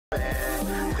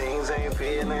Things ain't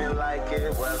feeling like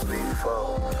it was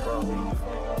before.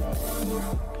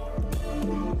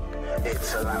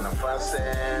 It's a lot of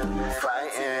fussing,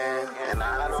 fighting, and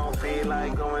I don't feel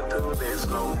like going through this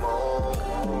no more.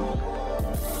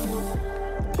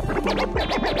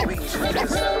 We should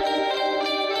just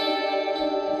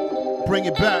bring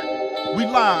it back. We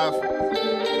live.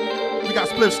 We got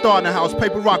Spliff Star in the house,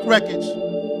 Paper Rock Records,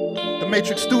 the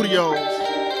Matrix Studios.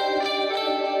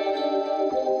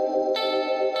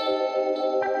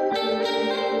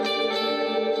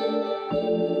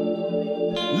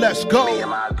 Let's go. Me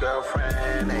and my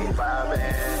girlfriend ain't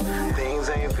vibing. Things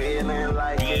ain't feeling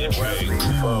like it was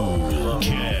before.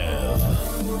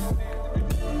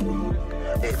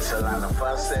 It's a lot of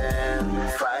fussing,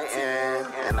 fighting,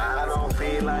 and I don't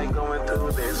feel like going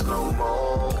through this no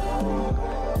more.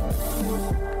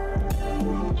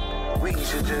 We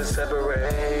should just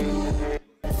separate.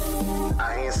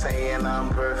 I ain't saying I'm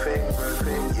perfect.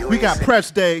 We got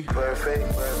press day Perfect.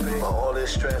 All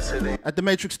this stress at the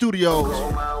Matrix Studios.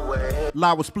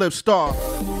 Live with Spliff Star.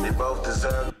 They both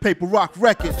deserve Paper Rock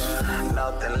Records.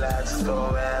 nothing lasts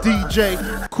forever. DJ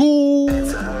Cool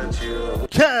To hurt you.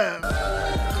 Kev.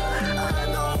 I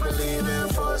don't believe in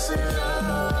forcing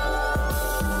love.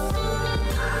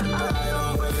 I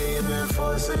don't believe in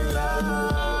forcing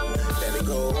love. Let it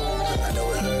go. I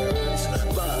know it hurts,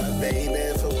 but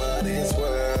baby, for what it's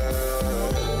worth,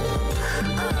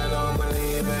 I don't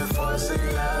believe in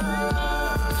forcing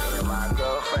love. And my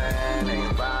girlfriend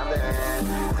ain't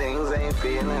vibing. Things ain't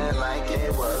feeling like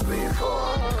it was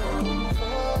before.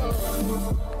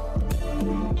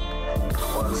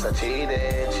 Once I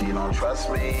cheated, she don't trust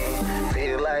me.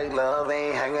 Feel like love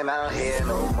ain't hanging out here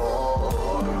no more.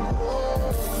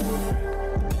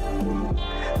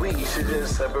 We should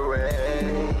just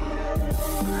separate.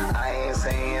 I ain't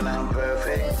saying I'm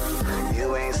perfect.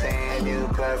 You ain't saying you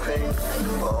perfect.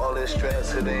 For all this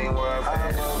stress, it ain't worth it.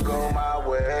 I'm gonna go my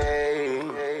way.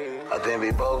 I think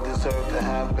we both deserve to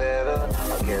have better.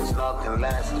 I guess nothing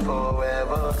lasts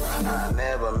forever. I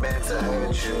never meant to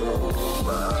hurt you,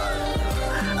 but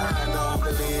I don't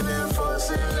believe in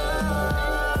forcing love.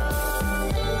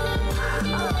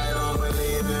 I don't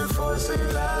believe in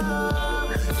forcing love.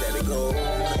 Let it go.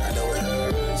 I know it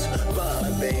hurts,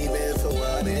 but baby, for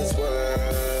what it's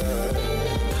worth,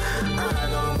 I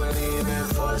don't believe in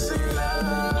forcing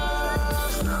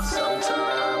love.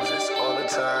 Sometimes it's all the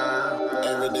time.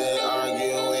 Every day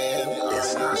arguing.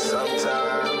 It's not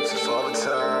sometimes, it's all the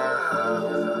time.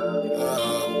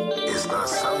 It's not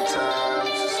sometimes,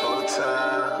 it's all the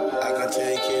time. I can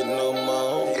take it no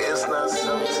more. It's not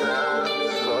sometimes,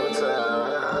 it's all the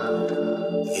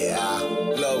time. Yeah,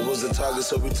 love was the target,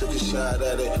 so we took a shot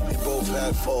at it. We both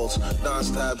had faults,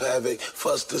 non-stop havoc,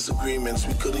 fuss disagreements,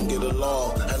 we couldn't get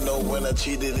along. I know when I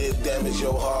cheated, it damaged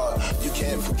your heart. You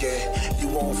can't forget, you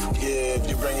won't forgive.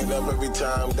 You bring it up every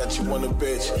time that you want a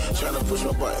bitch. Trying to push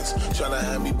my buttons, trying to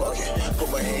have me bucket.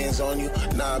 Put my hands on you,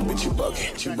 nah, bitch, you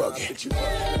bucket, you bucket.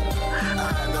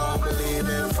 I don't believe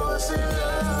in forcing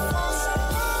love.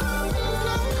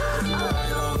 I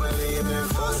don't believe in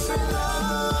forcing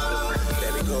love.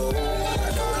 Let it go, I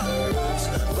know it hurts,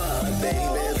 but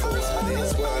baby, for what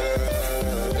it's worth,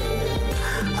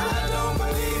 I don't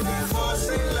believe in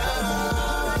forcing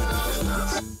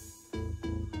love.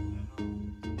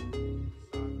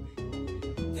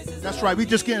 That's right, we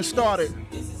just getting started.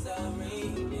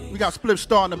 We got Spliff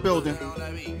Star in the building.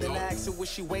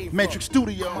 Matrix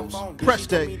Studios, press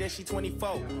day.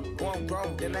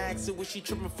 Then I asked her what she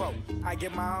tripping for. I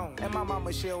get my own, and my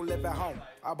mama, she don't live at home.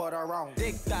 I bought her own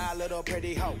thick thigh, little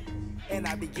pretty hoe. And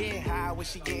I be getting high when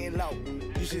she getting low.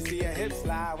 You should see her hips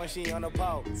slide when she on the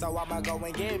pole. So I'ma go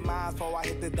and get mine before I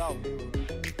hit the dough.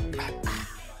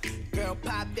 Girl,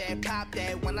 pop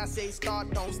that. When I say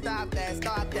start, don't stop that,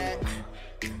 start that.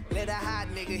 Let a hot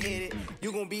nigga hit it.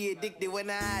 You gon' be addicted when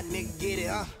a hot nigga get it,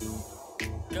 huh?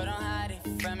 Girl, don't hide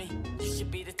it from me. You should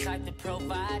be the type to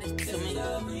provide it to me.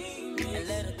 And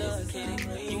let a thug hit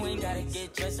it. You ain't gotta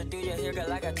get dressed or do your hair, girl.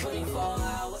 I got 24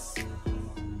 hours.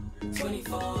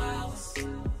 24 hours.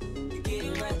 You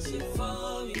getting ratchet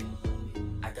for me.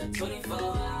 I got 24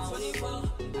 hours. 24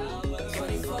 hours.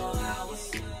 24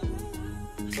 hours.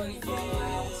 24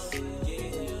 hours.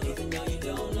 Yeah. Even though you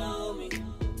don't know me,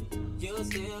 you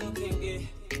still can get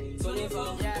 24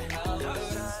 hours.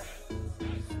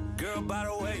 Girl, by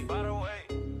the way,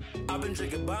 I've been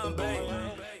drinking Bombay.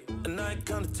 A night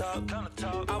kinda talk.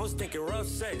 I was thinking rough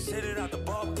sex, hit it out the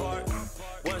ballpark.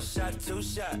 One shot, two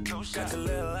shot. Got your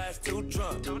little ass too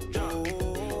drunk.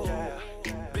 Ooh.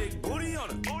 Big booty on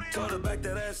her. Told her back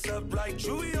that ass up like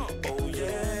Chewy on. Oh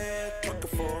yeah, fucking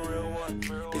for a real one.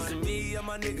 Is it me or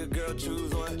my nigga? Girl,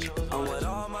 choose one. I'm with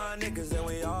all my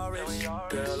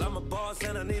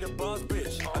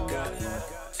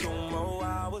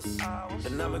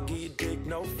And I'ma give you dick,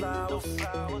 no flowers.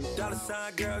 Dollar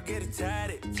sign girl, get it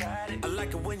tatted. I like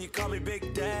it when you call me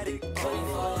Big Daddy.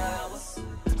 24 hours,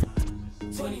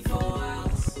 24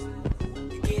 hours.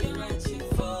 You get it right here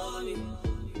for me.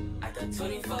 I got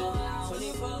 24 hours,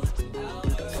 24 hours,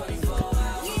 24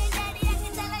 hours. Yeah, daddy, I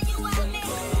can tell her you want me.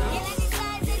 You like the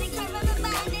size and the curve of my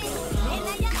body. And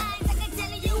now your eyes, I can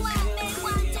tell you want me.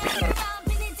 One turn around,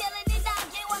 pin it till it is down.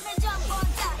 You want me jump on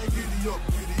top. Giddy up,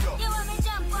 giddy up. You want me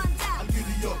jump on top.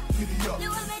 Giddy up, giddy up. You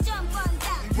want me jump on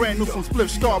top. Brand new from Spliff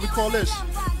Star, we call this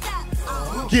Jump on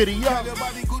top. Giddy Got Up. your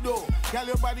body good though, got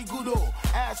your body good though.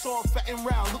 Ass all fat and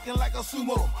round, looking like a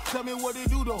sumo. Tell me what it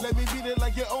do though, let me beat it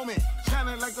like you owe me.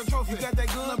 Shining like a trophy, you got that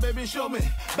good, baby, show me.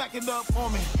 Back it up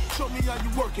on me, show me how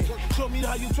you work it. Show me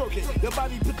how you twerk it, your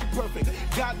body picture perfect.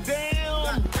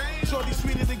 Goddamn, shorty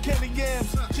sweeter than candy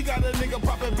yams. She got a nigga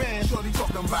poppin' band, shorty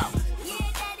talking about. Yeah,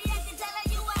 daddy, I can tell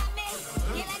her you want me.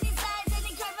 You like the size and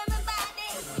the curve of my body.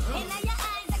 And now your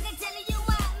eyes, I can tell you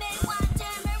want me. One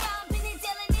turn around, pin it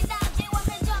till it is down. You want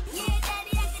me jump. Yeah,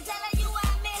 daddy, I can tell her you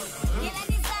want me. You like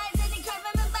the size and the curve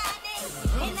of my body.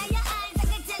 And now your eyes, I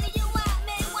can tell you want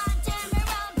me. One turn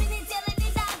around, pin it till it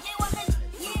is down. You want me.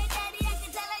 Yeah, daddy, I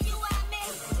can tell her you want me.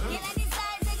 You like the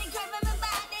size and the curve of my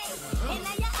body. And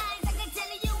now your eyes, I can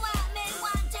tell you want me.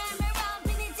 One turn around,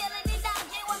 pin it till it is down.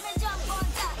 You want me jump on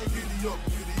top. Giddy up,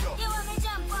 giddy up. You want me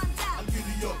jump on top.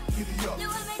 Giddy up, giddy up. You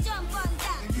want me jump on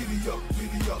top. Giddy up,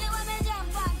 giddy up. You want me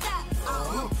jump on top.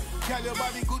 Got your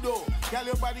body good though, got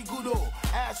your body good though.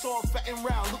 Ass all fat and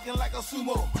round, looking like a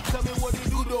sumo. Tell me what it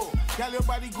do though, got your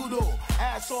body good though.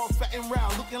 Ass all fat and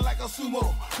round, looking like a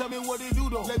sumo. Tell me what it do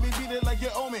though, let me beat it like you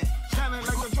owe me. Shining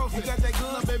like a trophy, you got that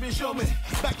good, baby, show me.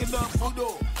 Back it up, good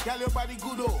though, got your body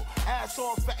good though. Ass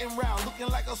all fat and round, looking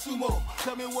like a sumo.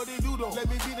 Tell me what it do though, let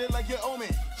me beat it like you owe me.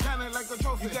 Shining like a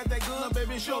trophy, you got that good,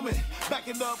 baby, show me. Back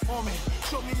it up on me,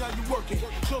 show me how you work it.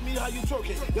 Show me how you twerk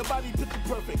it, your body picture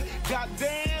perfect.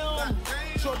 Goddamn,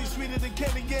 shorty sweeter than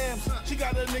candy yams. She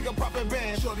got a nigga poppin'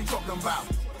 band, shorty talking about.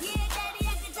 Yeah, daddy,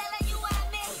 I can tell her you want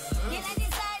me. You like the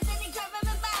size and the curve of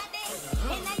my body.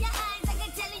 And now your eyes, I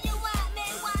can tell you want me.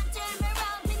 One turn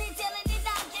around, pin it till it is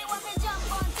down. You want me jump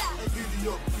on top. Giddy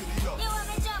up, giddy up. You want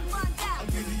me jump on top.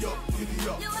 Giddy up, giddy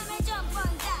up. You want me jump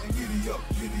on top. Giddy up,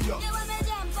 giddy up. You want me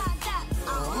jump on top.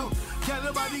 Got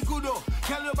your body good though,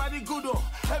 got your body good though.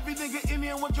 Every nigga in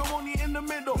here want your money in the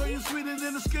middle. Girl, you sweeter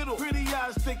than a skittle. Pretty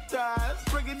eyes, thick thighs.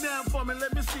 Break it down for me,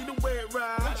 let me see the way it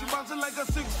rides. You bouncing like a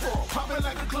 6'4", popping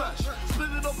like a clutch.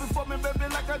 Split it open for me,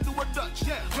 baby, like I do a Dutch.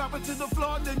 Yeah, drop it to the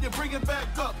floor, then you bring it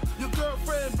back up. Your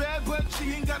girlfriend bad, but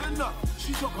she ain't got enough.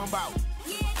 She talking about.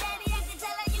 Yeah, daddy, I can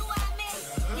tell her you want me.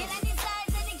 You like the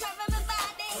size and the curve of my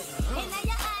body. And now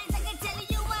your eyes, I can tell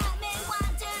you want me.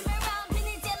 One turn around, pin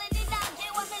it till it is down. You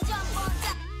want me jump on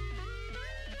top.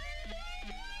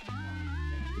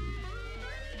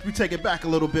 We take it back a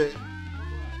little bit.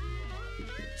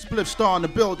 Spliff Star in the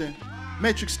building.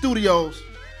 Matrix Studios.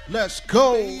 Let's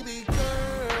go. Baby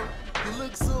girl, you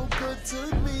look so good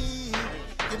to me.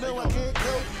 You know I can't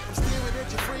go. I'm staring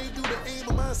at your frame through the aim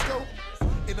of my scope.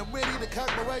 And I'm ready to cock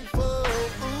my rifle.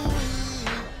 Ooh-wee.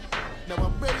 Now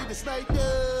I'm ready to snipe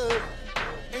you.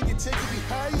 And you're taking me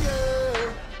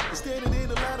higher. You're standing in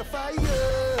a line of fire.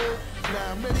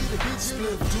 Now I'm ready to hit you.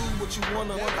 Spliff, do what you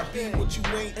wanna, I be what you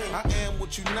ain't, I am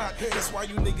what you not, that's why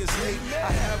you niggas hate.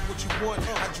 I have what you want,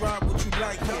 I drive what you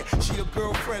like, yeah. She a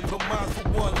girlfriend, but mine for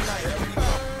one night.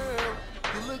 Girl,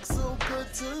 you look so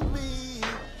good to me.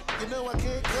 You know I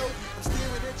can't go. I'm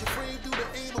staring at your frame through the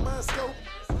aim of my scope.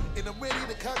 And I'm ready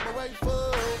to cock my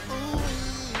rifle.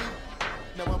 Ooh-wee.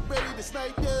 Now I'm ready to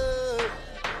snipe you.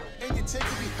 And you're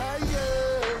taking me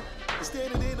higher. You're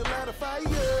standing in a line of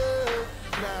fire.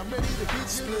 Now I'm ready to hit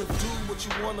you. Spliff, do what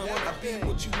you wanna, I be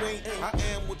what you ain't, I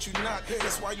am what you not,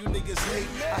 that's why you niggas hate.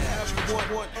 I have what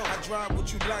you want, I drive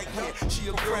what you like, yeah. She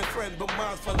a girlfriend, but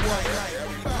mine's for one night.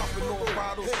 We be popping on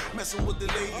bottles, messing with the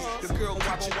ladies. The girl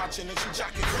watching and she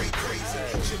jocking crazy.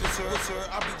 Shit is her,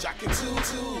 I be jocking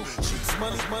too. She's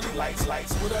money,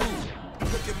 lights, what I do.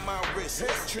 Look at my wrist,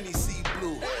 Trinity Sea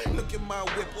blue. Look at my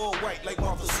whip, all white like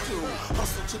Martha Stew.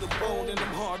 Hustle to the bone and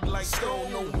I'm hard like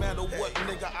stone. No matter what,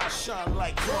 nigga, I shine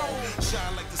like chrome.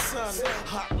 Shine like the sun,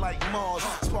 hot like Mars.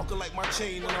 Sparkle like my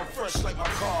chain and I'm fresh like my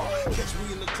car. Catch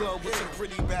me in the club with some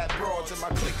pretty bad broads and my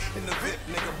clique in the VIP,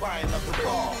 nigga, buying up the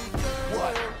bar.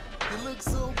 What? You look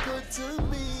so good to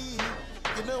me.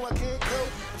 You know I can't go.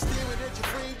 I'm staring at your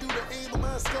frame through the aim of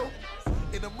my scope.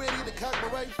 And I'm ready to cock my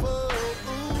rifle.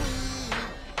 Ooh-wee.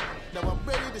 Now I'm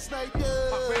ready to snipe you.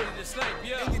 I'm ready to snipe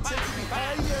you. And you're taking me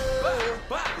higher.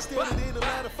 You're standing in a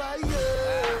line of fire.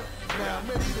 Now I'm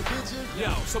ready to hit you.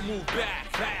 Yo, so move back.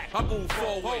 I move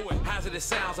forward. Hazardous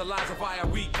sounds, Eliza Fire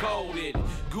recoded.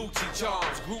 Gucci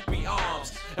charms, groupie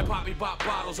arms, and poppy pop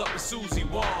bottles up in Susie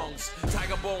Wong's.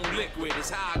 Tiger bone liquid is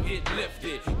how I get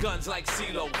lifted. Guns like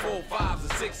CeeLo, 4, 5s,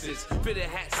 and 6s. Fitted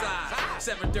hat size,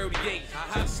 738.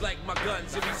 Just like my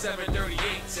guns, it be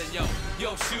 738s. And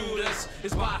yo shooters,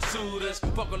 it's my suitors.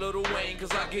 Fuck a little Wayne,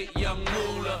 cause I get young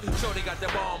moolah. Shorty got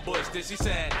that bomb bush, then she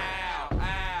said, ow,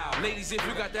 ow. Ladies, if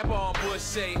you got that bomb bush,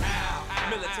 say ow.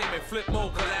 Militainment flip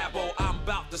mode collabo. I'm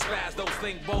about to spaz those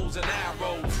sling bows and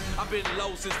arrows. I've been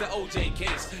low since the OJ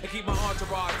case and keep my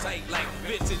entourage tight like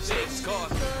Vince and Jake's. Cause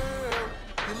girl,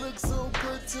 you look so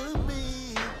good to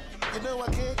me. You know I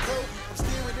can't cope. I'm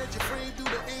staring at your frame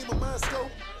through the aim of my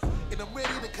scope, and I'm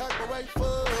ready to cock my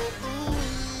rifle.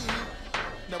 Ooh,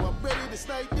 now I'm ready to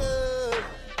snipe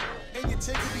you, and you're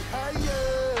taking me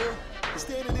higher. You're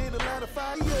standing in the line of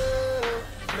fire.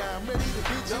 Now I'm ready to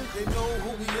hit you. They know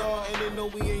who we are and they know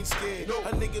we ain't scared. No.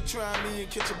 A nigga try me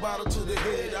and catch a bottle to the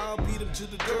head. I'll beat him to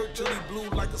the dirt till he blue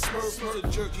like a smurf. He's a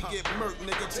jerk, he get murked,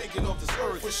 nigga taking off this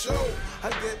earth. For sure, I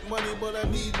get money but I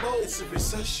need more. It's a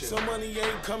recession, so money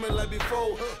ain't coming like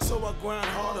before. So I grind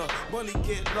harder, money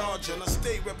get larger, and I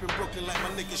stay reppin' Brooklyn like my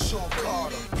nigga Sean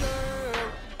Carter.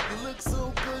 Girl, you look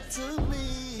so good to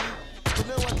me. You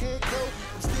know I can't cope.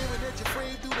 I'm staring at your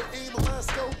frame through the aim of my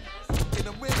scope, and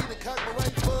I'm ready to cock my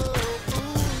rifle.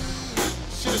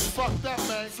 Ooh, Shit is fucked up,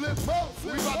 man. Flip mode.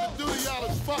 We about to do to y'all.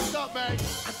 It's fucked up, man.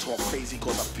 I talk crazy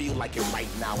cause I feel like it right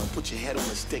now, and put your head on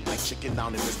the stick like chicken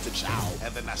down in Mr. Chow.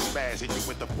 And then I spaz hit you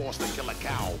with the force to kill a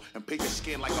cow, and pig your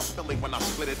skin like a filly when I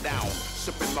split it down,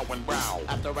 sipping low and brow.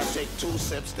 After I take 2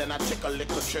 sips, then I take a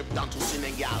liquor trip down to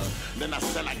Senegal. Then I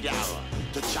sell a gal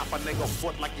to chop a nigga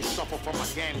foot like you suffer from a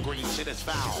gangrene. Shit is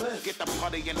foul. Get the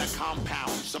putty in the compound,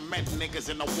 cement niggas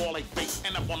in the wall, they face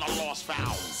end up on a lost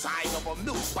foul. Side of a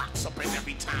milk box up in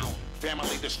every town.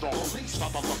 Family destroy,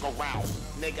 start to look around.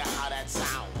 Nigga, how that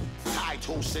sound? Tie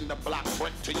toast in the block,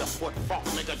 brick to your foot, fuck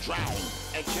nigga drown.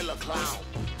 And kill a clown.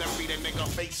 Then beat a nigga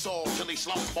face off till he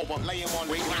slump over, lay him on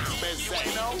the ground. You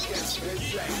ain't know? We get split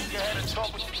sex. You had to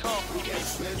talk what you talk. We get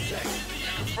split sex.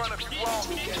 In front of you wrong.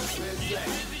 We get split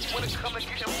sex. When it come to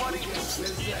getting money, we get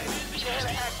split sex. You had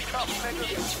to act tough, nigga. We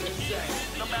get split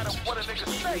sex. No matter what a nigga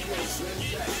say, we get split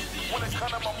sex. When it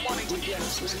come to my money, we get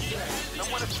split sex. And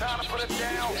when it's time to put it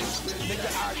down,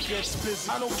 Nigga, I get busy.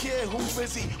 I don't care who's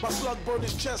busy. My slug burn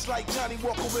his chest like Johnny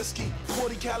Walker whiskey.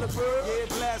 40 caliber, yeah,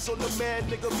 blast on the man.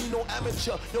 Nigga, me no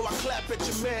amateur. Yo, I clap at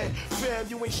your man. Fam,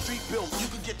 you ain't street built. You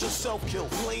could get yourself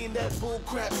killed. Playing that bull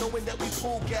crap, knowing that we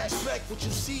pull gas. Respect what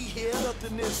you see here.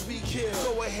 Nothing is weak here.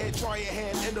 Go ahead, try your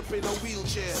hand, end up in a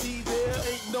wheelchair. See there,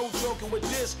 ain't no joking with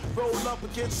this. Roll up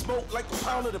and get smoked like a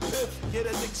pound of the piff. Yeah,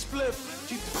 that nigga spliff.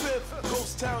 Keep the fifth.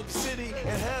 Ghost town, your city,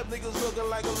 and have niggas looking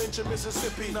like a lynch in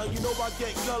Mississippi. Now you know I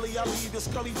get gully, I leave your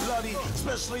scully bloody.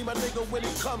 Especially my nigga when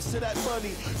it comes to that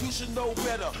money. You should know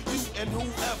better, you and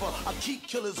whoever. I keep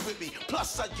killers with me,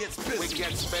 plus I get busy. We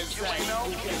get split sex. You ain't know?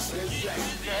 We get split sex.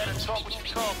 You had to talk what you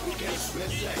talk. We get split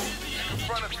sex. In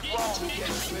front of you wrong. We get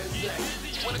split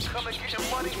sex. When it come to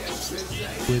getting money, We get split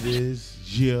sex. It is,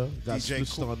 yeah. Got DJ Spliff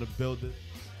Star in the building.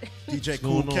 DJ What's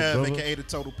Cool going on, Kev, brother? aka the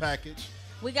Total Package.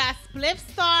 We got Spliff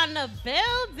Star in the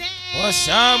building. What's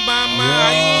up, mama?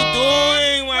 How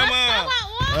you doing, What's mama?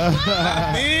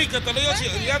 up? Mi, que te lo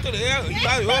digo, ya te lo digo,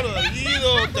 ya yo lo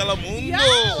digo, telemundo. Yo,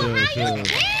 how Sure. you been?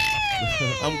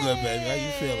 I'm good, baby. How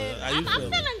you feeling? How you I'm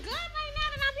feeling? feeling good right now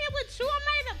that I'm here with you. I'm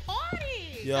ready to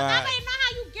party. Yeah, I I- already know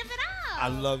how you give it up. I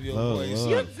love your Oh, voice. wow.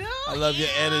 You do? I love your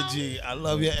Yeah. energy. I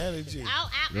love your energy. I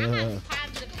have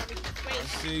positive energy. Great.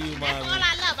 See you, That's all mama.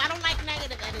 I love. I don't like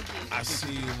negative energy. I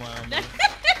see you, mama.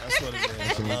 That's what it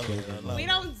is. I love it. I love We it.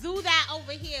 don't do that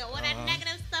over here. All that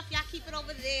negative stuff, y'all keep it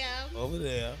over there. Over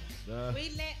there. We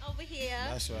lit over here.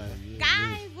 That's right.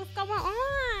 Guys, what's going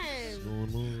on?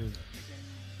 Going on.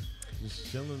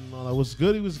 Just chilling and all that. What's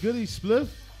goody? What's goody? Spliff?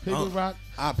 Paper rock?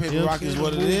 Paper You know what Rock I'm is saying?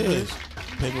 what it The movement. is.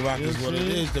 Paper Rock You know is what what I'm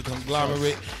it saying? is. The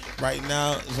conglomerate right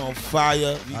now is on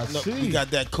fire. I see. We got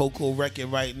that Coco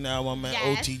record right now. My man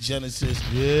Yes. OT Genesis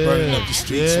Yeah. burning up the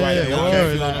streets Yeah, right now.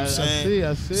 word. You know what I I'm saying?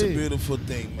 I It's a see. beautiful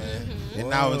thing, man. Mm-hmm. And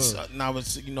now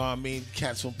it's you know what I mean,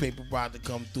 cats from Paper Rock to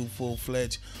come through full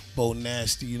fledged, Bo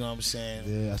Nasty. You know what I'm saying?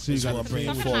 Yeah, I see you That's got what the I'm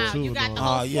bringing same forward. too. You got the and all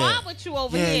whole that. yeah. squad with you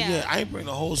over Yeah, here. yeah. I ain't bring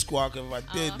the whole squad because if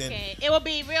I did, then Okay, it will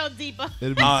be real deeper.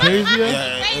 It'll be crazier?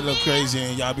 yeah, it look crazy,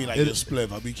 and y'all be like, It- "Yo,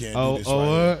 Spliff, we can't Oh, do this oh, right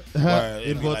word? here." Word, It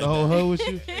be brought like the whole that. hoe with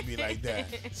you? It be like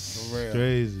that. For real.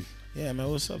 Crazy. Yeah, man,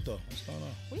 what's up, though? What's going on?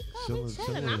 We good, Chilling, we chilling.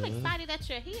 chilling, I'm man. excited that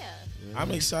you're here.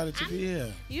 I'm excited to be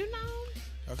here. You know,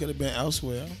 I could have been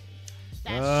elsewhere.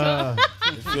 that's Ah.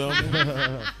 true. You feel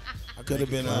me? I I could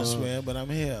have been elsewhere, but I'm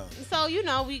here. So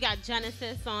we got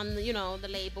Genesis on the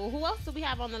label. Who else do we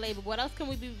have on the label? What else can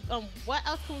we be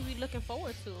looking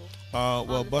forward to?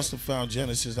 Well, Busta found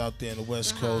Genesis out there in the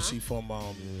West Coast. He from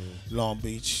Long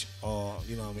Beach, you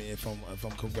know what I mean, if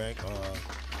I'm correct.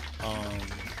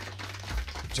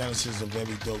 Genesis is a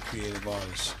very dope creative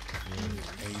artist,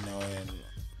 and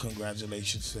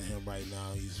congratulations to him right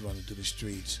now. He's running through the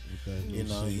streets. He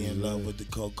in love with the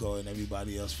cocoa, and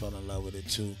everybody else fell in love with it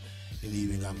too. And he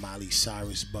even got Miley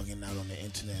Cyrus bugging out on the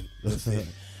internet with it.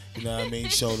 You know what I mean?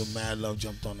 Showed him mad love,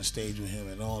 jumped on the stage with him,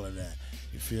 and all of that.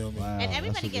 You feel me? Wow, and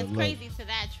everybody gets crazy to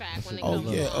that track when it comes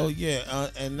on. Oh yeah.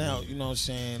 And now you know what I'm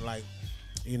saying, like,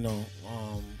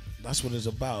 that's what it's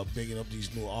about. Bigging up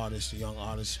these new artists, the young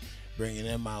artists. Bringing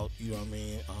them out, you know what I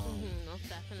mean?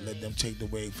 Let them take the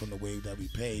wave from the wave that we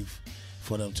paved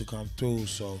for them to come through.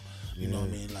 So, you know what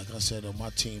I mean? Like I said, on my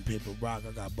team, Paper Rock,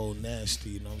 I got Bo Nasty,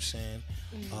 you know what I'm saying?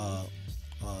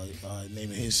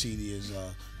 Name of his CD is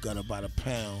Gutter by the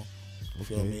Pound. You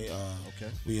feel me?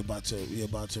 We about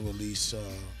to release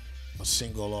a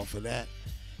single off of that,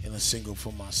 and a single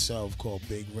for myself called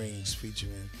Big Rings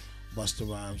featuring Busta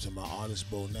Rhymes and my artist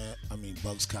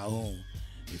Bugs Calhoun.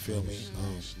 You feel me?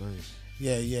 Nice.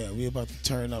 Yeah. We about to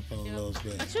turn up in a little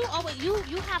bit. But you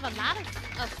have a lot of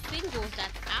singles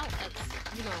that's out that's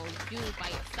you by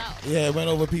yourself. Yeah, it went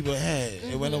over people's head.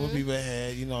 It went over people's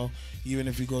head. Even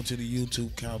if you go to the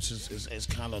YouTube counts, it's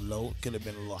kind of low. Could have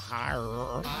been a little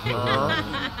higher.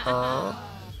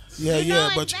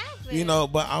 But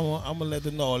but I'm gonna let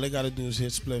them know. All they gotta do is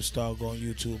hit Spliff Star, go on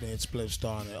YouTube and hit Spliff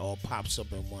Star, and it all pops up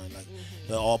in one. Like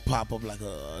it all pop up like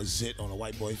a zit on a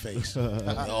white boy face. It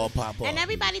all pop up. And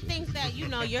everybody thinks that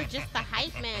you're just the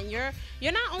hype man. You're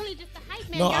not only just the hype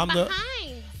man. No, you're I'm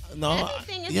behind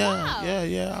everything as well.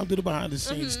 Yeah. I'll do the behind the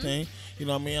scenes thing. You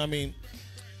know what I mean?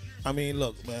 I mean,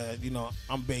 look, man.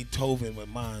 I'm Beethoven with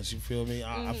mines. You feel me?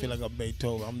 I feel like I'm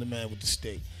Beethoven. I'm the man with the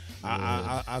stick.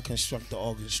 I construct the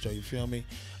orchestra, you feel me?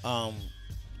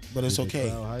 But it's okay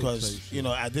because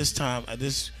at this time, at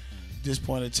this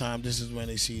point in time, this is when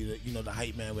they see that the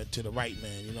hype man went to the right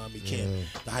man. You know what I mean?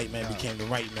 The hype man became the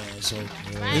right man. So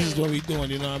this is what we doing.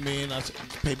 You know what I mean? That's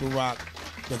Paper Rock,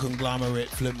 the conglomerate,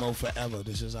 flip mode forever.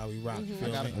 This is how we rock. I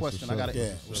got a question. I got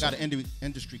an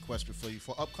industry question for you.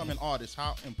 For upcoming artists,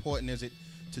 how important is it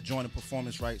to join a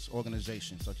performance rights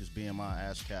organization such as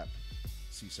BMI, ASCAP?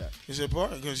 It's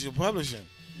important because you're publishing,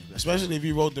 especially if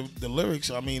you wrote the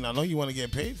lyrics. I mean, I know you want to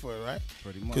get paid for it, right?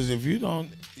 Pretty much. Because if you don't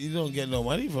get no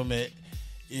money from it,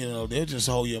 they'll just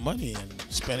hold your money and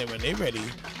spend it when they're ready,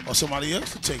 or somebody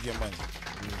else to take your money.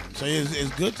 So it's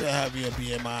good to have your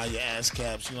BMI, your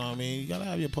ASCAPs. You know what I mean? You gotta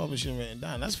have your publishing written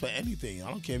down. That's for anything.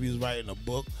 I don't care if you're writing a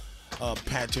book,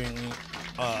 patterning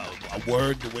a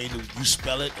word, the way that you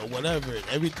spell it, or whatever.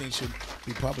 Everything should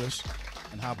be published.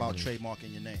 And how about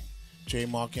trademarking your name?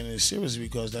 Trademarking is serious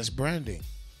because that's branding.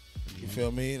 You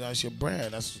feel me? That's your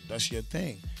brand. That's your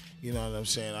thing. You know what I'm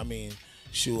saying? I mean,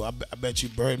 shoot, I bet you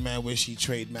Birdman wish he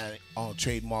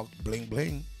trademarked bling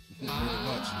bling. You know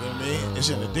what I mean? It's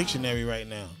in the dictionary right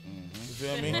now. You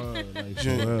feel me?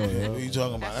 What are you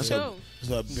talking about? That's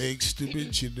a big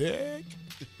stupid chick.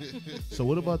 So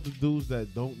what about the dudes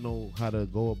that don't know how to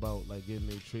go about getting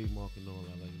their trademark and all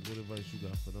that? What advice you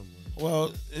got for them?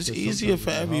 Well, it's easier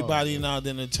for everybody now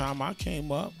than the time I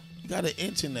came up. You got the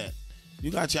internet.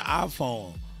 You got your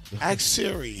iPhone. Ask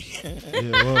Siri. Right?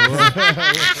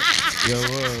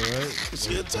 It's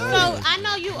your turn. So I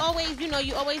know you always,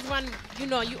 you always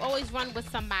run with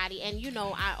somebody, and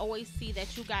I always see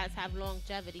that you guys have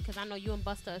longevity because I know you and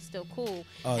Busta are still cool.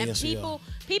 And yes,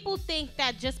 people think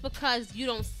that just because you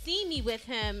don't see me with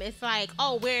him, it's like,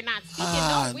 oh, we're not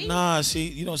speaking. Nah, see,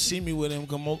 you don't see me with him.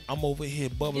 I'm over here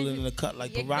bubbling in the cut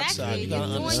like peroxide. You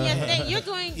gotta understand. You're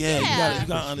doing. Yeah, you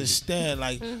gotta understand.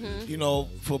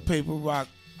 For Paper Rock,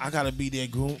 I gotta be there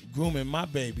grooming my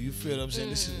baby. You feel what I'm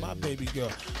saying? This is my baby girl.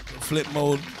 Flip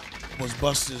Mode was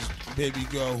Busta's baby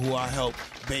girl, who I helped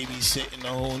babysit in the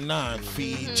whole nine,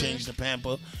 feed, change the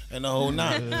pamper, and the whole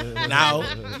nine.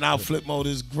 Now Flip Mode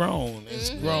is grown.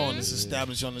 It's grown. It's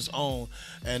established on its own,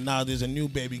 and now there's a new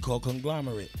baby called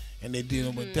Conglomerate, and they're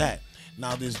dealing with that.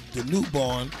 Now the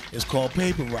newborn is called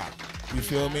Paper Rock. You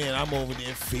feel me? And I'm over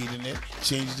there feeding it,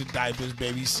 changing the diapers,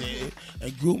 babysitting,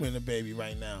 and grooming the baby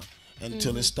right now.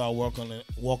 Until it start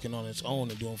walking on its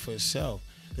own and doing for itself.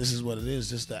 This is what it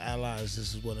is. This is the allies.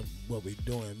 This is what we're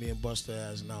doing. Me and Busta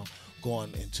has now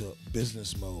gone into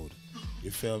business mode.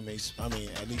 You feel me? I mean,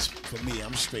 at least for me,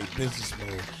 I'm straight business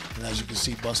mode. And as you can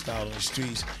see, Busta out on the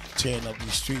streets, tearing up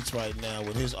these streets right now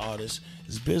with his artists.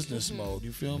 It's business mode.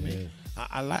 You feel me?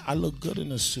 I look good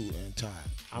in a suit and tie.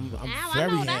 I'm Now I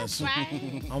very know that's handsome.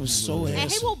 right. I'm so And he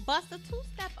handsome. will bust a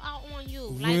two-step out on you.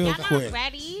 Like, Real y'all quick. not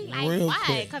ready? Like, Real why?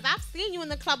 quick. Because I've seen you in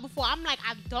the club before. I'm like,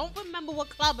 I don't remember what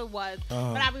club it was.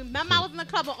 But I remember I was in the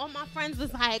club and all my friends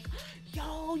was like,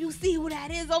 yo, you see who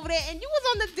that is over there? And you was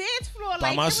on the dance floor. By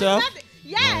like, myself?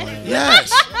 Yes.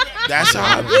 Yes, that's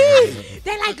how I be.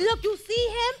 They're like, look, you see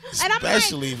him? And I'm like,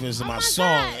 Especially if it's oh my my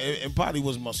song. God. It probably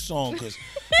was my song because,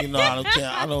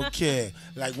 I don't care.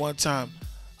 Like one time,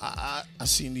 I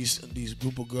seen these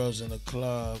group of girls in the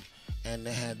club, and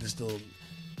they had this little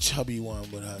chubby one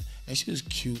with her, and she was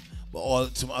cute.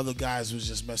 But some other guys was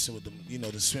just messing with the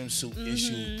swimsuit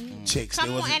issue chicks. Come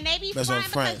they on, wasn't and they be messing fine with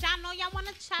because friends. y'all know y'all want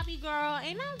a chubby girl.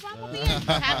 Ain't nothing wrong with being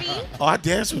chubby. Oh, I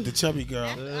danced with the chubby girl.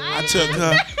 I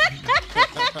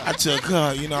took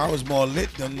her. I was more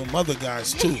lit than the other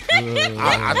guys too.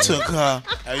 I took her.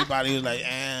 Everybody was like,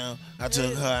 I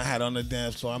took her. I had on the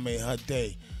dance floor. I made her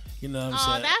day. You know what I'm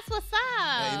saying? Oh, that's what's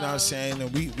up. You know what I'm saying?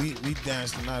 And we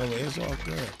danced the night away. It's all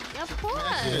good. Of course.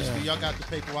 Yeah. Y'all got the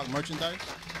Paper Rock merchandise?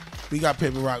 We got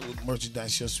Paper Rock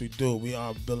merchandise. Yes, we do. We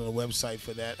are building a website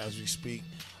for that as we speak.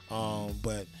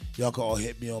 But y'all can all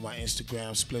hit me on my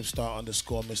Instagram, Spliff Star _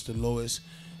 Mr. Lewis.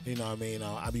 You know what I mean?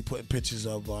 I'll be putting pictures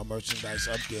of merchandise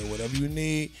up there. Whatever you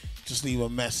need, just leave a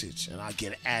message, and I'll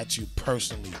get at you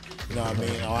personally. You know what I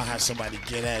mean? Or I'll have somebody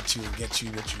get at you and get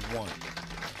you what you want.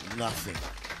 Nothing.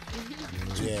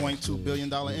 $2.2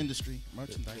 billion industry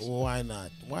merchandise. Why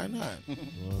not?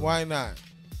 Why not?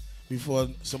 Before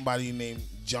somebody named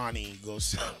Johnny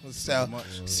goes sell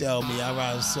me, I'd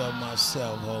rather sell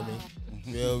myself, homie.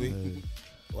 Feel me?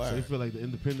 So you feel like the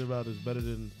independent route is better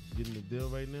than getting the deal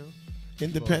right now?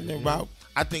 Independent route,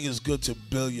 I think it's good to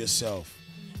build yourself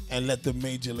and let the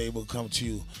major label come to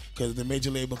you. Because if the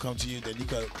major label come to you, then you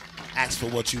can ask for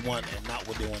what you want and not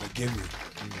what they want to give you.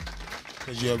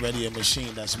 Because you're already a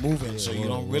machine that's moving, so you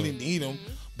don't really need them.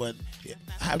 But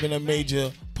having a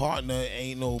major partner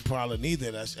ain't no problem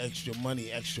either. That's extra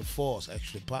money, extra force,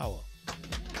 extra power.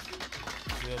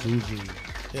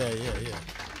 Yeah.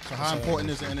 So how important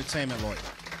is the entertainment lawyer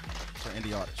for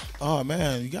indie artists? Oh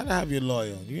man, you gotta have your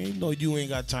lawyer. You ain't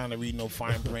got time to read no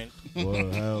fine print.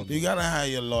 You gotta have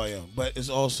your lawyer, but it's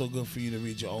also good for you to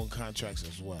read your own contracts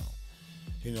as well.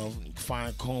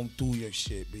 Comb through your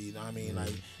shit, you know what I mean?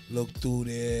 Like, look through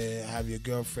there, have your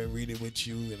girlfriend read it with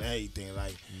you and everything.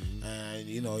 Like, and,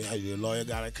 your lawyer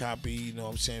got a copy, you know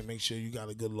what I'm saying? Make sure you got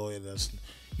a good lawyer that's,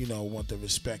 want the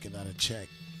respect and not a check.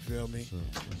 Feel me?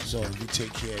 So if you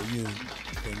take care of you,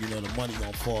 then, the money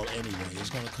gonna fall anyway. It's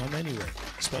gonna come anyway,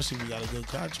 especially if you got a good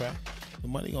contract. The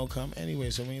money gonna come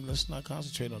anyway. So, let's not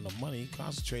concentrate on the money,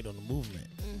 concentrate on the movement.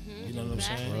 You know what I'm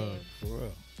saying? Right. For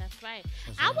real. That's right.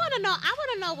 I want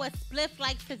to know what Spliff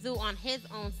likes to do on his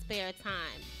own spare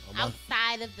time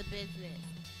outside of the business.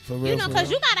 For real, because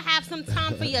you gotta have some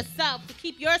time for yourself to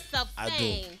keep yourself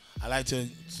sane. I like to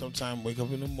sometimes wake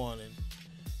up in the morning,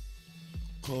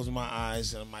 close my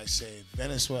eyes, and I might say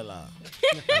Venezuela,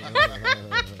 and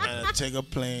I take a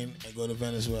plane and go to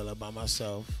Venezuela by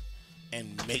myself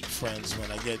and make friends when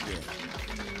I get there.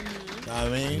 You know what I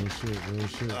mean? Real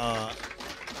shit.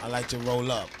 I like to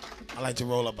roll up. I like to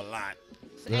roll up a lot.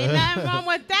 Ain't nothing wrong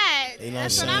with that. You know what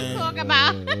That's I'm what I'm saying? talking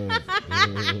about. Ain't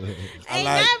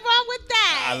nothing wrong with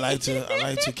that. I like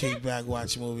to kick back,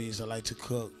 watch movies. I like to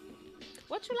cook.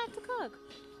 What you like to cook?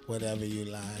 Whatever you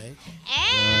like.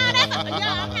 And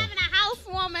I'm having a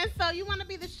housewarming, so you want to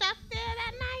be the chef there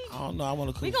that night? I don't know. I want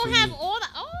to cook We for gonna you. have all the.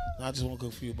 I just want to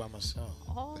cook for you by myself.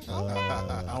 Oh, okay.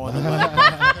 I want to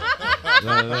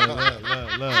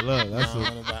Look. That's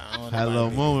had a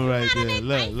little moment right there.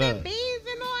 Look. Beans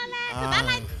and all that. Cause I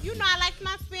like, I like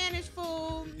my Spanish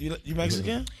food. You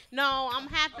Mexican? No, I'm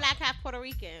half black, half Puerto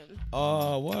Rican.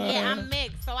 Oh, what? Yeah, I'm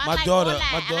mixed. So I My like daughter, all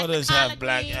that. my I like daughter's the half collard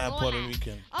black, greens, half all Puerto that.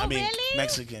 Rican. Oh, I mean,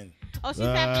 Mexican. Oh, she's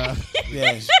half black.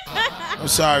 Yes. I'm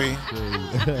sorry.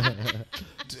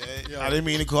 I didn't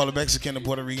mean to call a Mexican a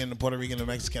Puerto Rican, a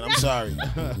Mexican. I'm sorry.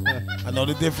 I know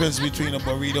the difference between a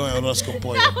burrito and a arroz con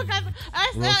pollo. No, because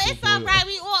it's all right.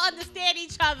 We all understand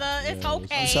each other. It's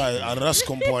okay. I'm sorry, arroz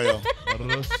con pollo.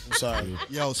 I'm sorry.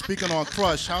 Yo, speaking on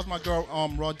Crush, how's my girl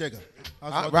Raw Digger?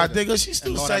 Rod Digger, she's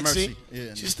still And Lord have sexy. mercy.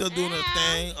 Yeah. She's still doing her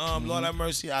thing. Lord have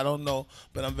mercy, I don't know,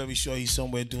 but I'm very sure he's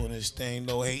somewhere doing his thing.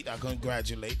 No hate, I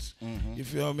congratulate. You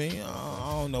feel me?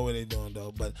 I don't know what they're doing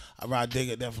though, but Rod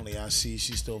Digger definitely I see.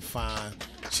 She's still fine.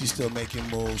 She's still making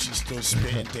moves. She's still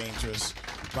spitting dangerous.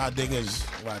 Rod Digger's.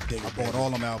 I bought all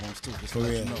them albums too, just to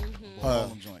let you know. All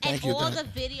them joints. And all the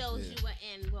videos you were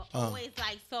in were always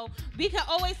like, so we can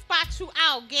always spot you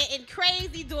out getting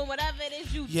crazy, doing whatever it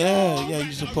is you do. Yeah,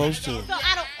 you're supposed to. So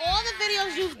out of all the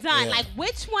videos you've done, like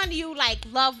which one do you like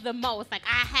love the most? Like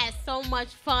I had so much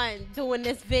fun doing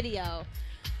this video.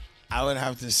 I would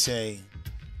have to say,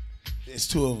 it's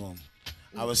two of them.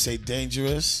 I would say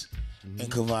Dangerous and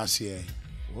Cavassier.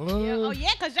 Yeah, oh yeah,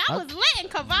 cause y'all was lit in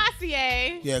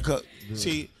Cavassier. Yeah,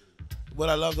 see, what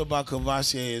I loved about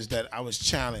Cavassier is that I was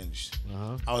challenged.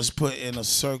 I was put in a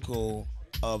circle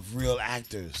of real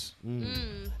actors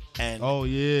and A+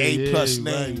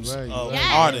 names of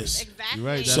artists. Exactly.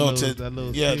 Right. So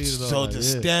to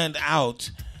stand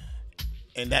out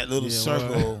in that little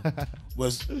circle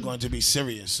was going to be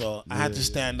serious. So I had to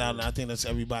stand out, and I think that's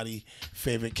everybody's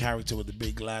favorite character with the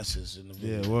big glasses in the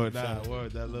video. Yeah, word. That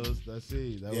was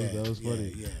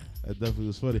funny. Yeah. That definitely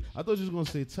was funny. I thought you was gonna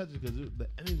say Touch It because the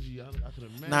energy, I could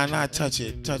imagine. Nah, not Touch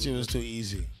It. Touch It was too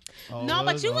easy. No,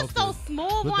 but you was so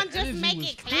smooth on Just Make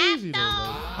It Clap,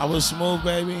 though. I was smooth,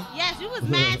 baby. Yes, you was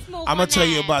mad smooth. I'm gonna tell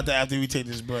you about that after we take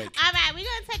this break. All right, we're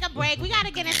gonna take a break. We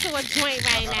gotta get into a joint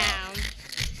right now.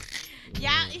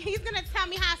 Yeah, he's gonna tell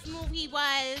me how smooth he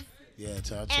was. Yeah,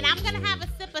 and I'm gonna have a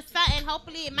sip of something.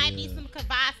 Hopefully, it might be some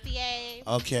Cavassier.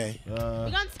 Okay. We're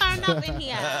gonna turn up in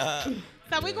here.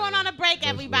 So we're going on a break,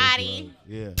 everybody.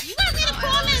 Yeah. You want me to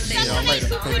call in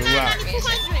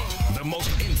 718-239-9200? The most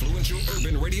influential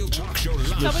urban radio talk show live.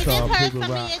 So we just heard some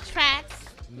of your tracks.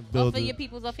 Off of your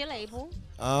people's off your label.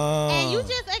 And you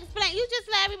just explain. You just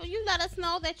let everybody. You let us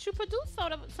know that you produced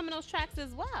some of those tracks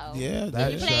as well. Yeah,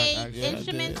 you play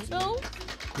instruments too.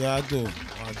 Yeah, I do.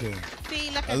 See,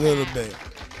 look at a little bit.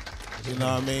 You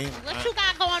know what I mean? What you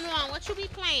got going on? What you be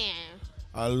playing?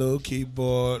 A little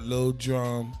keyboard, little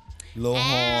drum, little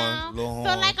horn.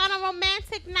 So like on a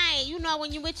romantic night, you know,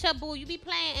 when you with your boo, you be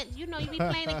playing. You know, you be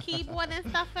playing the keyboard and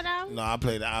stuff for them. No, I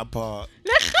play the iPod.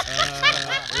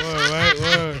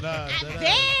 Word.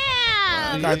 Damn.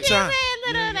 I got time.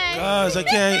 Cause I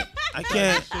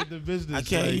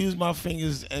can't like, use my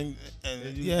fingers and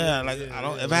like I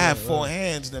don't. If I have 4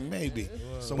 hands, then maybe.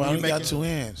 So when you got 2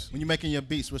 hands. When you're making your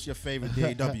beats, what's your favorite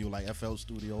DAW? Like FL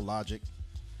Studio, Logic,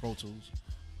 Pro Tools.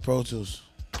 Pro Tools.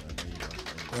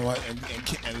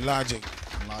 And Logic.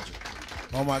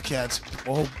 All my cats,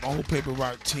 my whole Paper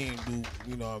Rock team do.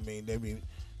 You know what I mean?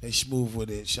 They smooth with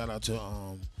it. Shout out to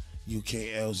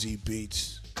UK LZ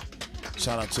Beats.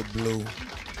 Shout out to Blue.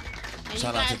 And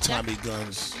shout out to Tommy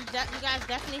Guns. You guys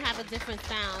definitely have a different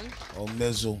sound. Oh,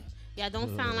 Mizzle. Yeah,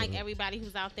 don't sound like everybody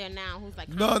who's out there now who's like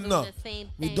no. the same thing.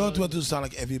 We don't want to sound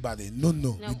like everybody. No.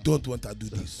 We don't want to do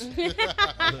this.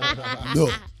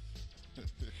 No.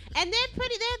 And they're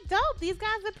dope. These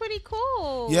guys are pretty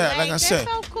cool. Yeah, like I said.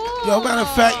 So cool. Yo, matter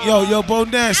of fact, yo, Bo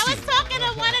Nasty. I was talking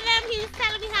to one of them. He was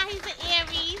telling me how he's an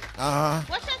Aries.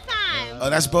 What's your sign? Oh,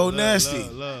 that's Bo Nasty.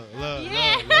 Love.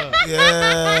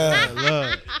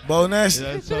 Yeah. Bo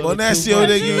Nasty. Bo Nasty over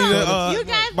there give you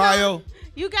the bio.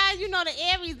 You guys, you know the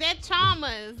Aries, they're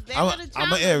charmers.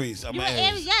 I'm an Aries. I'm an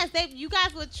Aries. Yes, you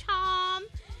guys would charm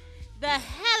the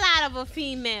hell out of a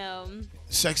female.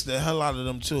 Sex the hell out of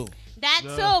them too. That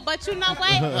too, but you know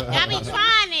what? Y'all be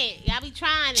trying it.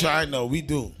 Try no, we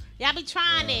do. Y'all be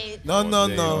trying it. No. Y'all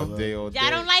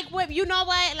don't like what, you know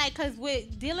what? Like, cause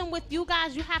with dealing with you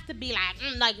guys, you have to be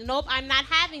like, nope, I'm not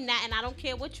having that, and I don't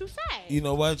care what you say. You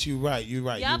know what? You're right.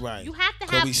 Yep. You have to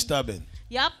have. We stubborn.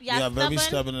 Yep. We are very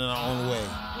stubborn in our own way.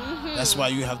 Mm-hmm. That's why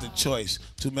you have the choice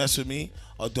to mess with me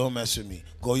or don't mess with me.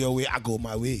 Go your way, I go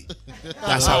my way.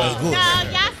 That's how it goes. No,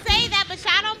 y'all say that, but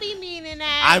y'all don't be meaning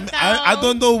that. I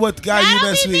don't know what guy you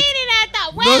mess with. Y'all don't be meaning that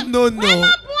though. No. Where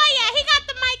my boy at? He got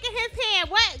the mic in his hand.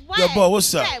 What? Yo, boy,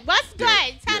 what's up? What's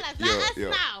good? Tell us. Let us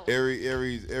know.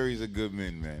 Aries are good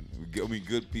men, man. I mean,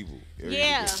 good people.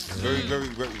 Aries very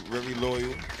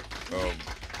loyal.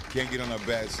 Can't get on a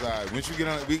bad side. Once you get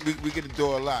on, we get the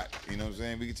door a lot. You know what I'm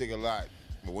saying? We can take a lot,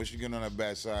 but once you get on a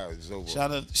bad side, it's over. Shout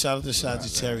out to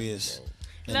Sagittarius.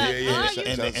 And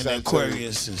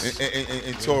Aquarius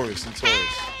and Taurus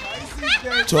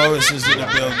Taurus is in the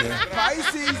building.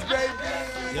 Pisces, baby.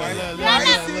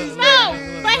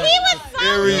 But he was so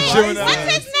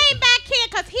what's his name back here?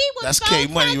 Cause he was that's so K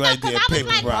Money right there. Paper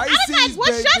Rock. I was like,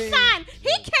 what's your sign? He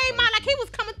came out like he was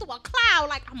coming through a cloud.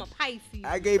 Like, I'm a Pisces.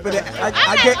 I gave it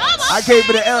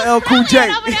a LL Cool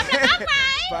J.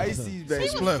 Pisces, baby. He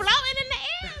was floating in the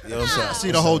air. Yo, so I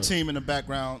see the whole team in the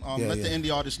background. Let the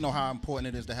indie artists know how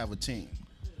important it is to have a team.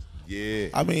 Yeah.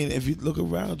 I mean, if you look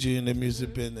around you in the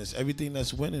music business, everything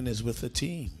that's winning is with a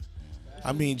team.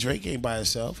 I mean, Drake ain't by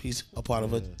himself. He's a part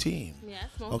of a team. Yes,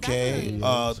 most Okay,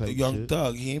 definitely. Young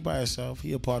Thug, he ain't by himself.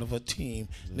 He a part of a team.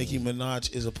 Nicki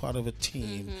Minaj is a part of a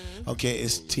team. Okay,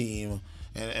 it's team.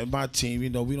 And my team, you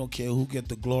know, we don't care who get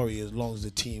the glory as long as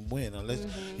the team win. Unless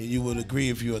you would agree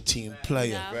if you're a team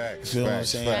player. Yeah. You feel what I'm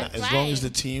saying? That's As long as the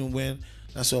team win,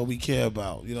 that's all we care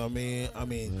about. You know what I mean? I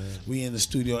mean, we in the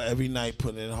studio every night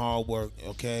putting in hard work,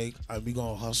 okay? And we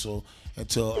gonna hustle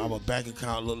until our bank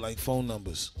account look like phone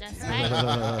numbers. That's right.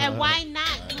 And why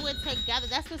not do it together?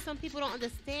 That's what some people don't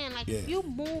understand. Like, if you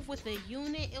move with a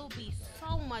unit, it'll be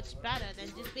so much better than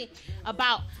just being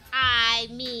about I,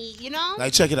 me, you know?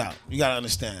 Like, check it out. You gotta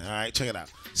understand, all right? Check it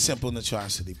out. Simple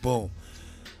atrocity. Boom.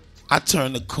 I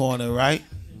turn the corner, right?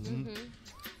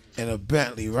 In a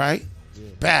Bentley, right?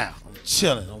 Bow. I'm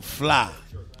chilling. I'm fly.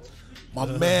 My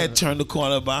man turned the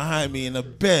corner behind me in the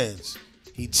Benz.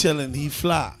 He chilling. He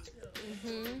fly.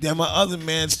 Then my other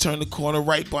man's turned the corner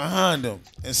right behind him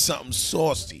and something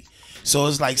saucy. So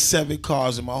it's like 7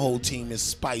 cars and my whole team is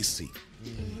spicy.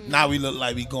 Now we look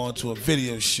like we going to a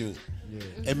video shoot.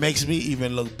 It makes me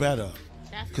even look better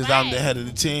because I'm the head of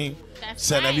the team.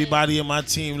 Set everybody in my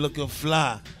team looking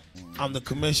fly. I'm the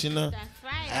commissioner.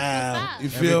 You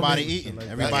feel Everybody me? eating.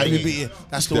 Everybody eating.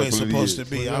 That's the way it's Definitely supposed to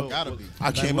be. Gotta be.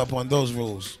 I came up on those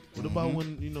rules. What about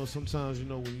when, you know, sometimes, you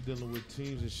know, when you're dealing with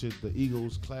teams and shit, the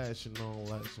egos clash and all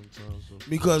that sometimes. So.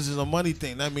 Because it's a money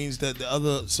thing. That means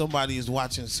that somebody is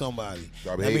watching somebody.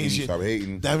 Stop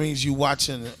hating. That means you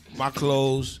watching my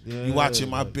clothes, you watching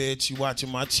my bitch, you watching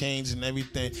my chains and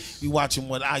everything. You watching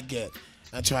what I get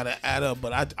and try to add up.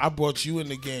 But I brought you in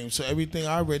the game, so everything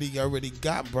I already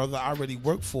got, brother, I already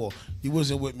worked for. You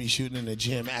wasn't with me shooting in the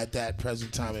gym at that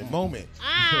present time and moment.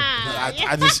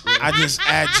 I just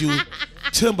add you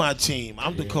to my team.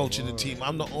 I'm the coach of the team.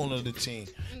 I'm the owner of the team.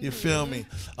 You feel me?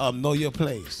 Know your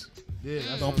place.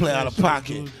 Don't play out of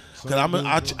pocket.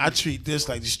 Cause I treat this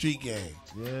like the street game.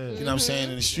 You know what I'm saying?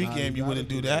 In the street game, you wouldn't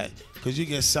do that because you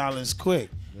get silenced quick.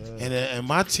 And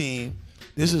my team,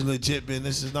 this is legit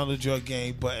business. This is not a drug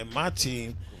game. But in my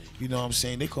team, you know what I'm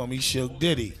saying? They call me Shook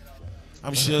Diddy.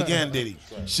 I'm Shook and Diddy.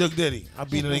 Shook Diddy. I'll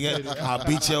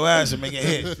beat your ass and make it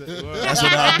hit. That's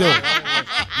what I'll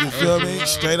do. You feel me?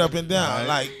 Straight up and down.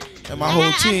 Like, and my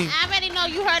whole team. I already know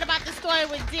you heard about the story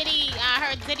with Diddy. I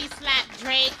heard Diddy slapped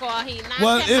Drake or he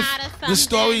knocked him out or something. The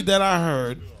story that I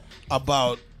heard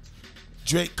about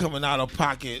Drake coming out of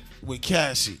pocket with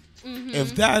Cassie,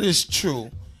 if that is true,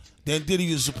 then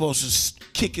Diddy was supposed to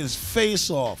kick his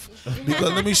face off.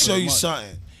 Because let me show you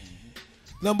something.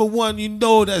 Number one, you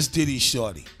know that's Diddy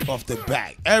shorty off the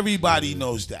back. Everybody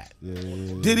knows that.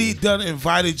 Diddy done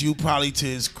invited you probably to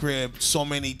his crib so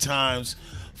many times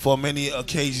for many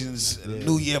occasions,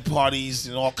 New Year parties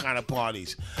and all kind of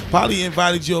parties. Probably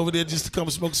invited you over there just to come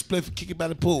smoke a spliff and kick it by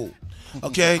the pool.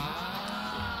 Okay?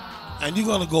 And you're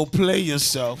going to go play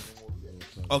yourself.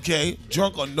 Okay?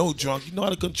 Drunk or no drunk. You know how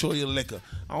to control your liquor.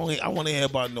 I want to hear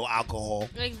about no alcohol.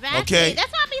 Exactly. Okay?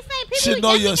 That's what I be saying. People You should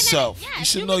know yourself. You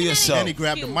should know yourself. And he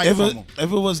grabbed the mic from him.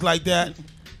 If it was like that,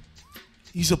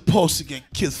 you're supposed to get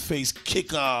kiss face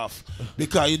kick off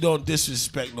because you don't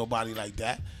disrespect nobody like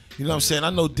that. You know what I'm saying? I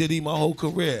know Diddy my whole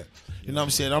career. You know what I'm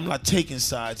saying? I'm not taking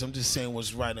sides. I'm just saying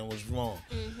what's right and what's wrong.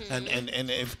 And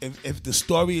if the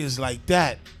story is like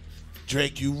that,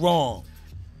 Drake, you wrong.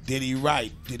 Diddy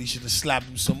right. Diddy should have slapped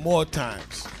him some more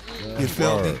times. You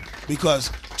feel me?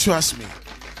 Because trust me,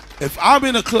 if I'm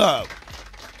in a club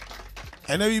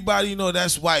and everybody know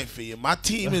that's wifey and my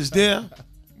team is there,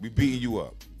 we beating you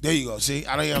up. There you go. See,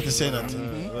 I don't even have to say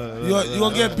nothing. You're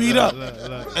gonna get beat up,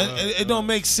 and it don't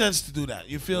make sense to do that.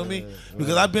 You feel me?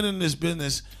 Because I've been in this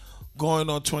business going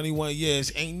on 21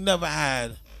 years, ain't never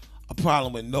had a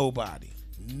problem with nobody,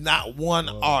 not one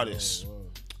artist.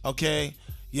 Okay.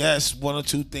 Yes, 1 or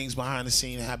 2 things behind the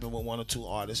scene happened with 1 or 2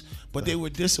 artists, but they were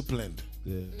disciplined,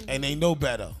 and they know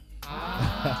better.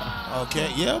 Okay,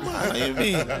 yeah, man, you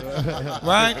mean,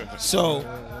 right? So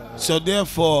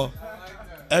therefore,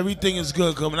 everything is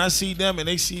good. Cause when I see them and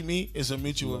they see me, it's a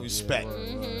mutual respect.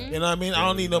 You know what I mean? I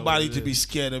don't need nobody to be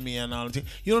scared of me and all that.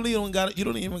 You don't even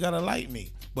gotta like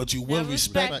me, but you will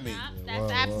respect me.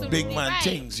 That's absolutely Big man right.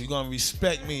 things. You're gonna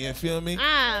respect me, you feel me?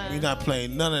 We're not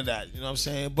playing none of that, you know what I'm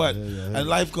saying? But as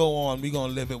life go on, we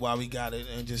gonna live it while we got it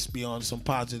and just be on some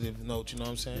positive note, you know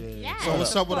what I'm saying? So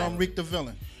what's up with Reek the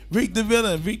Villain? Reek the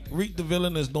Villain. Reek the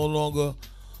Villain is no longer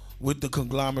with the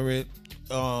conglomerate.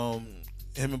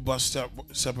 Him and Bus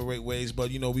separate ways,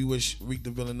 but you know we wish Reek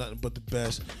the Villain nothing but the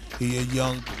best. He a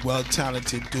young,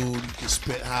 well-talented dude. He can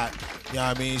spit hot. You know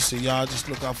what I mean? So y'all just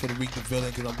look out for the Reek the Villain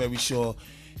because I'm very sure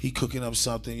he cooking up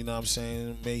something. You know what I'm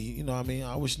saying? You know what I mean?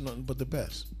 I wish nothing but the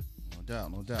best. No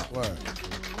doubt, no doubt. Word.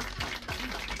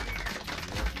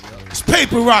 It's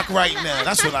paper rock right now.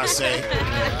 That's what I say.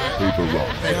 Paper rock.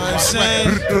 You know what I'm saying?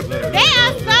 They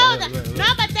are so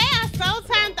but they are so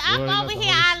turned up over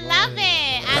here. I love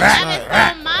it. I love it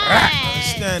so much.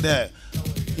 Understand that.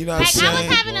 You know what I'm Like saying? I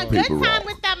was having a good time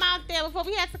with them out there before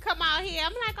we had to come out here.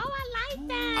 I'm like, oh, I like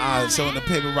that. So when the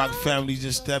paper rock family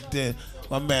just stepped in,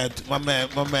 my man,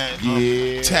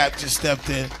 Tap just stepped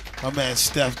in. My man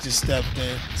Steph just stepped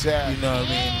in. Tap. You know what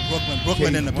I mean?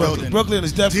 Brooklyn in the building. Brooklyn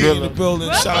is definitely in the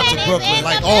building. Shout out to Brooklyn.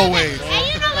 Like always. And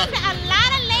you know what? A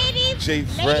lot of ladies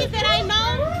that I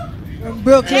know,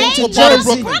 Brooklyn to love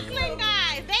Jersey. Brooklyn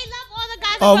guys. They love all the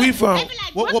guys. Oh, we from? They be like,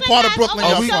 What part of Brooklyn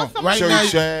y'all from? Right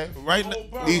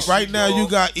now, you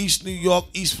got East New York,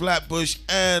 East Flatbush,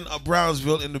 and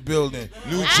Brownsville in the building.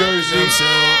 New Jersey. You know what I'm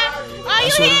saying?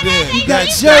 That's what it is. You got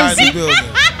Jersey in Jersey. the building.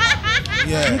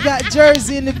 Yeah. You got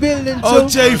Jersey in the building too. Oh,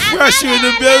 Jay Fresh, you in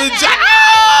the building. You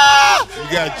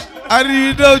got. I didn't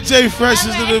even know Jay Fresh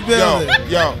is in the building.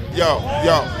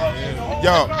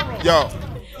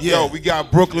 Yo, we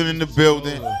got Brooklyn in the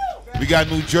building. We got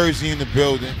New Jersey in the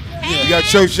building. We got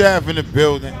Church Ave in the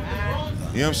building. You know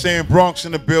what I'm saying? Bronx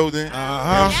in the building. You know what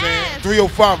I'm saying?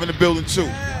 305 in the building too.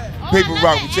 Paper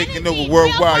Rock, we're taking over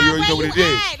worldwide. You already know what it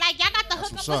is. Like y'all got the hook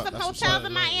up with some hotels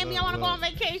in Miami. I want to go on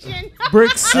vacation.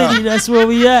 Brick City, that's where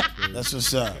we at. That's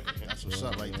what's up. That's what's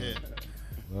up right there.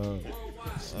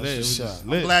 That's what's up.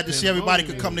 I'm glad to see everybody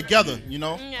could come together, you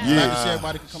know? Yeah. Glad to see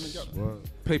everybody could come together.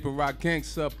 Paper Rock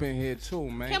Gangs up in here too,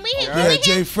 man. Can we hear? Yeah,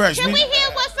 Jay Fresh. Can we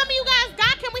hear what some of you guys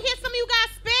got? Can we hear some of you guys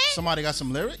spit? Somebody got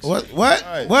some lyrics? What? Can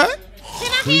I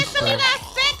hear some of you guys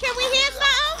spit? Can we hear something?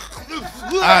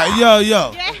 All right, yo.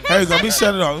 Yeah. Here we go. Let me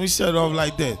set it off. Let me set it off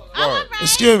like this. Right.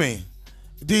 Excuse me,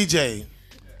 DJ.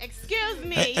 Excuse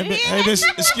me.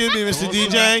 Excuse me, Mr.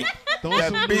 DJ.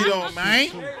 That beat on, man.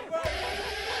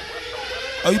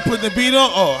 Oh, you putting the beat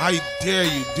on? Oh, how dare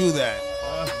you do that?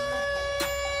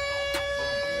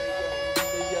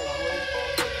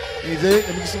 Hey, Zay, let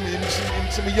me get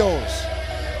some of yours.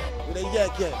 Where they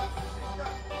yak at?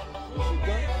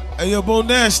 Hey, yo, Bo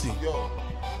Nasty.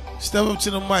 Step up to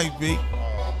the mic, B.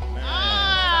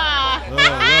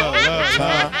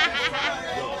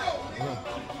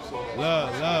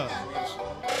 Love.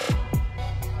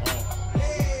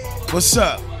 What's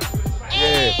up?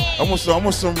 Yeah, I want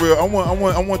some real. I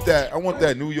want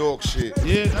that New York shit.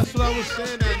 Yeah, that's what I was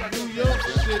saying. That New York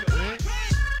shit, man.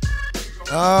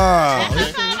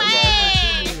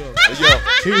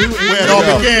 Where it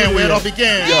all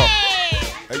began.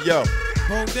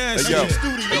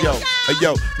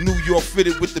 Yo, New York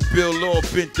fitted with the bill all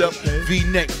bent up,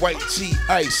 V-neck, white tee,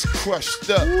 ice, crushed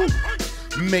up.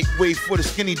 Make way for the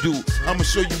skinny dude. I'ma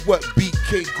show you what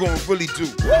BK gon' really do.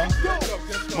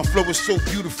 My flow is so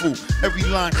beautiful, every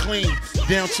line clean,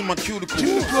 down to my cuticle.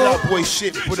 Fly boy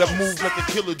shit, but I move like a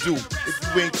killer do. If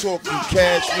you ain't talking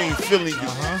cash, we ain't feeling you.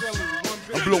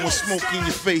 I'm blowing smoke in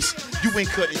your face. You ain't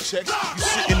cutting checks, you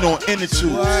sitting on inner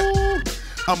tubes.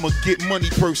 I'm a get money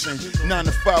person, 9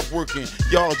 to 5 working,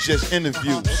 y'all just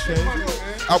interviews.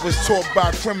 I was taught by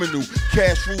a criminal,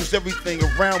 cash rules everything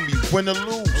around me, win or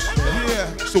lose.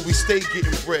 So we stay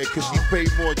getting bread, cause we pay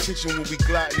more attention when we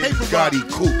glide in Bugatti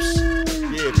coupes.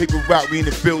 Yeah, Paper Rock, we in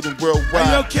the building worldwide.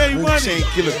 Hey, yo, K-Money. Wu-Tang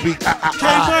Killer beat.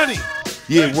 K-Money.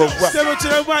 Yeah, worldwide. Step up to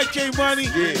that mic, K-Money.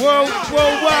 Yeah.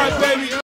 Worldwide, baby.